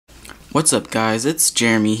What's up guys, it's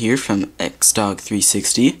Jeremy here from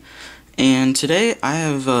xdog360, and today I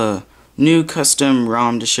have a new custom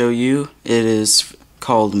ROM to show you. It is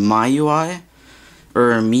called Miui,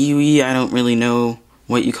 or Miui, I don't really know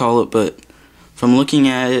what you call it, but from looking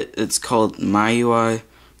at it, it's called Miui,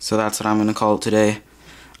 so that's what I'm going to call it today.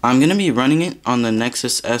 I'm going to be running it on the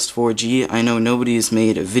Nexus S 4G. I know nobody has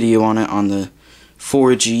made a video on it on the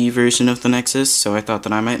 4G version of the Nexus, so I thought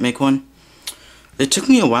that I might make one. It took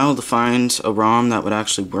me a while to find a ROM that would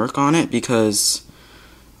actually work on it because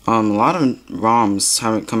a lot of ROMs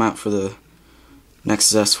haven't come out for the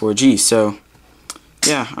Nexus S 4G. So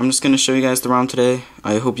yeah, I'm just going to show you guys the ROM today.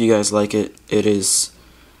 I hope you guys like it. It is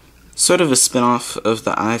sort of a spin-off of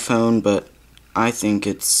the iPhone, but I think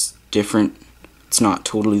it's different. It's not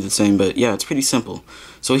totally the same, but yeah, it's pretty simple.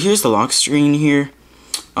 So here's the lock screen here.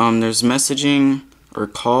 There's messaging or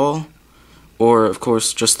call, or of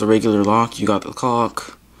course just the regular lock. You got the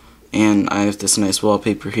clock, and I have this nice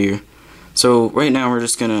wallpaper here. So right now we're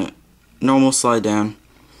just gonna normal slide down.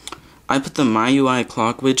 I put the Miui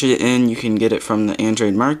clock widget in. You can get it from the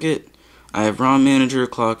Android market. I have ROM manager,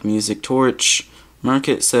 clock, music, torch,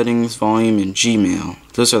 market, settings, volume, and Gmail.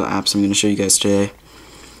 Those are the apps I'm going to show you guys today.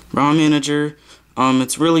 ROM manager,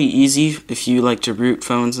 it's really easy if you like to root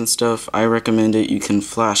phones and stuff. I recommend it. You can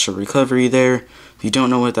flash a recovery there. If you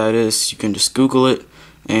don't know what that is, you can just Google it.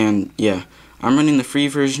 And yeah, I'm running the free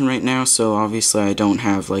version right now, so obviously I don't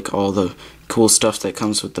have like all the cool stuff that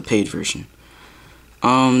comes with the paid version.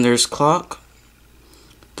 There's clock.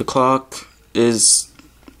 The clock is,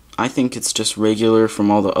 I think it's just regular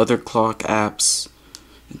from all the other clock apps.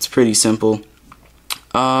 It's pretty simple.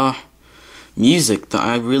 Music.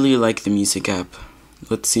 I really like the music app.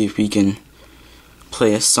 Let's see if we can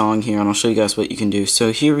play a song here, and I'll show you guys what you can do.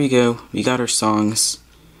 So here we go. We got our songs.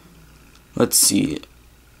 Let's see.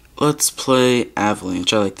 Let's play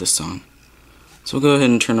Avalanche. I like this song. So we'll go ahead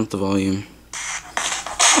and turn up the volume.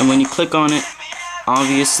 And when you click on it,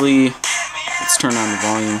 obviously, let's turn on the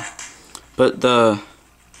volume. But the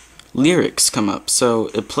lyrics come up. So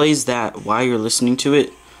it plays that while you're listening to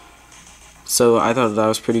it. So I thought that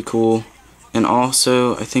was pretty cool. And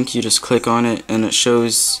also, I think you just click on it and it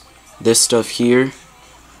shows this stuff here.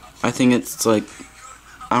 I think it's like,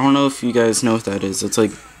 I don't know if you guys know what that is. It's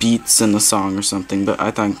like beats in the song or something, but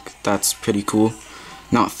I think that's pretty cool.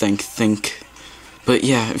 Not think. But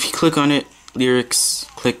yeah, if you click on it, lyrics,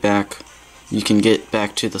 click back, you can get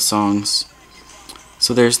back to the songs.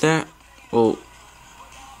 So there's that. We'll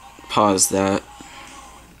pause that.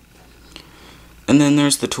 And then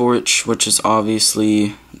there's the torch, which is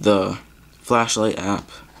obviously the flashlight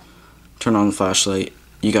app. Turn on the flashlight.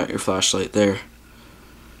 You got your flashlight there.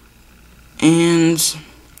 And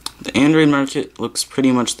the Android market looks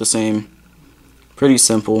pretty much the same. Pretty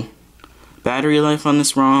simple. Battery life on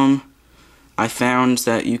this ROM, I found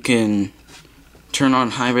that you can turn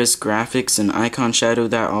on high-res graphics and icon shadow.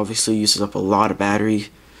 That obviously uses up a lot of battery,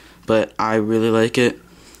 but I really like it.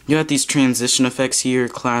 You got these transition effects here: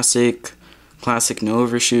 classic, no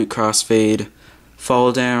overshoot, crossfade,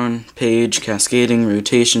 fall down, page, cascading,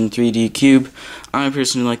 rotation, 3D cube. I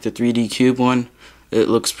personally like the 3D cube one. It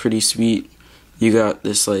looks pretty sweet. You got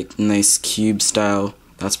this like nice cube style.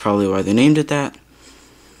 That's probably why they named it that.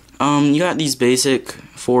 You got these basic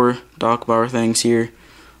 4 dock bar things here.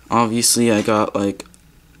 Obviously I got like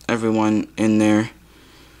everyone in there.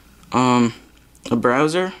 A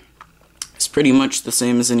browser. It's pretty much the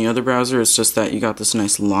same as any other browser. It's just that you got this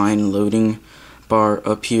nice line loading bar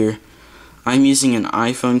up here. I'm using an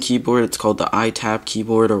iPhone keyboard. It's called the iTap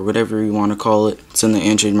keyboard, or whatever you want to call it. It's in the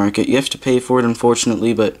Android market. You have to pay for it,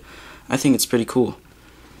 unfortunately, but I think it's pretty cool.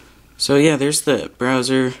 So yeah, there's the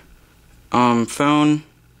browser. Phone,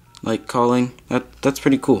 like calling. That's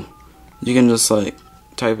pretty cool. You can just like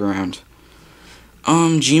type around.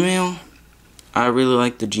 Gmail. I really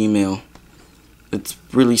like the Gmail. It's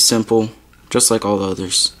really simple, just like all the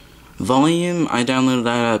others. Volume, I downloaded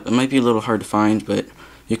that app. It might be a little hard to find, but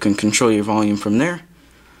you can control your volume from there.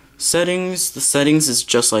 Settings, the settings is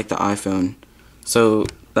just like the iPhone. So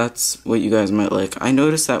that's what you guys might like. I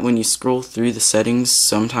noticed that when you scroll through the settings,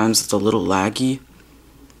 sometimes it's a little laggy.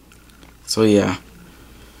 So yeah.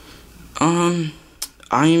 I'm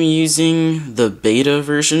using the beta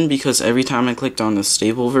version because every time I clicked on the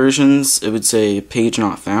stable versions, it would say page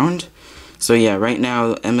not found. So yeah, right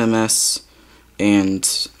now MMS and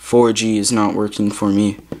 4G is not working for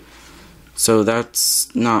me. So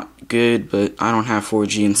that's not good, but I don't have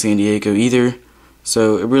 4G in San Diego either,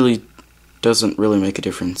 so it really doesn't really make a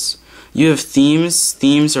difference. You have themes.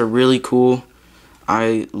 Themes are really cool.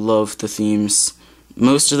 I love the themes.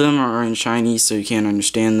 Most of them are in Chinese, so you can't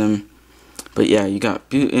understand them. But yeah, you got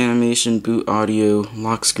boot animation, boot audio,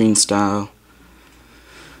 lock screen style,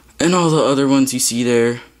 and all the other ones you see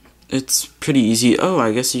there. It's pretty easy. Oh,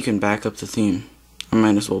 I guess you can back up the theme. I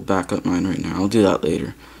might as well back up mine right now. I'll do that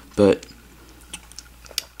later. But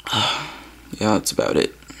yeah, that's about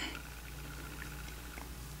it.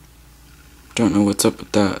 Don't know what's up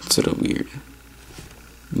with that. It's sort of weird.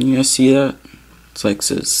 You guys see that? It's like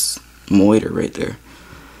says Moiter right there.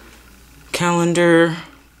 Calendar.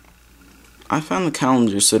 I found the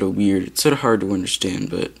calendar sort of weird. It's sort of hard to understand,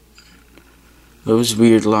 but those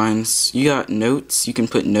weird lines. You got notes. You can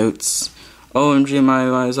put notes. OMG,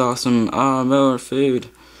 Miui is awesome. More food.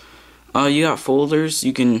 You got folders.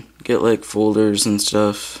 You can get like folders and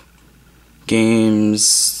stuff.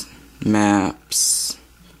 Games, maps,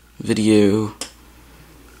 video.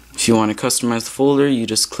 If you want to customize the folder, you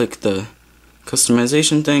just click the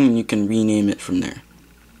customization thing and you can rename it from there.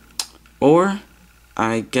 Or,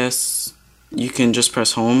 I guess you can just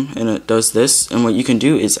press home and it does this, and what you can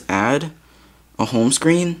do is add a home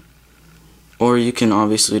screen, or you can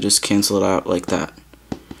obviously just cancel it out like that.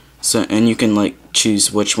 So, and you can like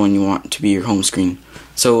choose which one you want to be your home screen.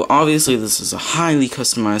 So obviously this is a highly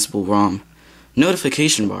customizable ROM.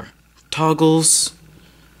 Notification bar, toggles,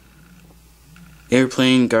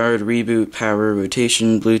 airplane, guard, reboot, power,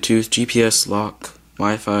 rotation, Bluetooth, GPS, lock,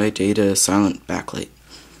 Wi-Fi, data, silent, backlight.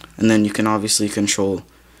 And then you can obviously control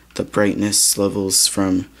the brightness levels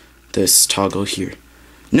from this toggle here.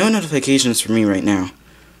 No notifications for me right now,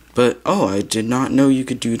 but oh, I did not know you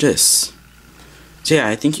could do this. So yeah,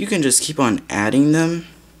 I think you can just keep on adding them.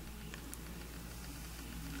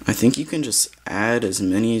 I think you can just add as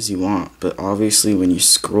many as you want, but obviously when you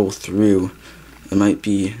scroll through, it might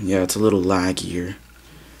be, yeah, it's a little laggier.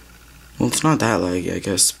 Well, it's not that laggy, I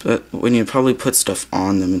guess, but when you probably put stuff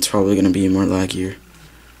on them, it's probably going to be more laggier.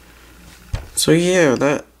 So yeah,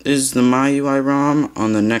 that is the Miui ROM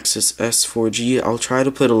on the Nexus S 4G. I'll try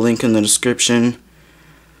to put a link in the description,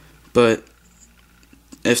 but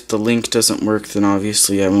if the link doesn't work, then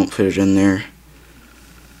obviously I won't put it in there.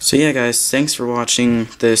 So yeah guys, thanks for watching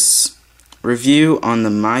this review on the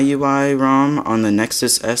Miui ROM on the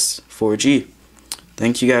Nexus S 4G.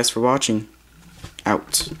 Thank you guys for watching.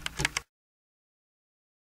 Out.